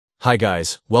Hi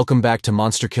guys, welcome back to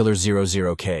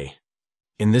𝗪𝘁𝘍𝗍𝐾.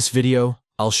 In this video,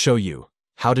 I'll show you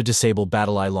how to disable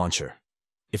BattlEye launcher.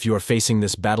 If you are facing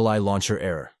this BattlEye launcher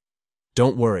error,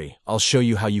 don't worry, I'll show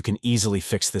you how you can easily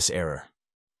fix this error.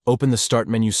 Open the Start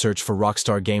menu, search for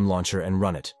Rockstar Game Launcher and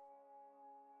run it.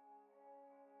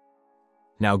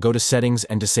 Now go to Settings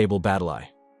and disable BattlEye.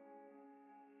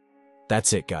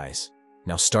 That's it guys.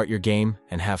 Now start your game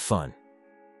and have fun.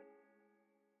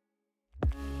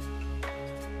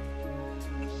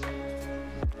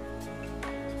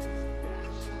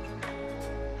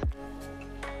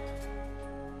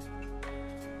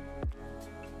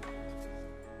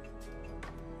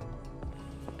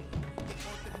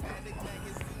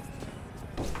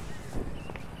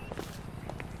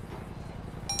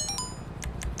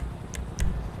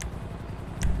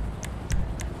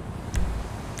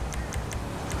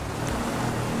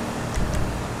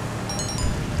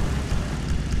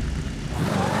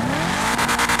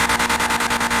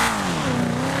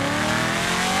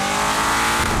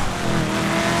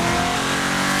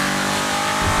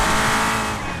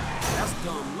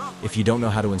 If you don't know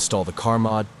how to install the car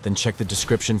mod, then check the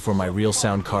description for my Real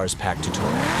Sound Cars pack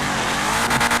tutorial.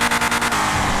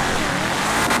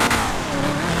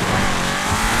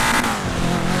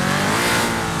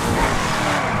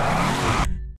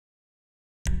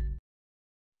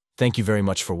 Thank you very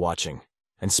much for watching,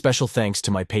 and special thanks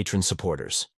to my patron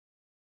supporters.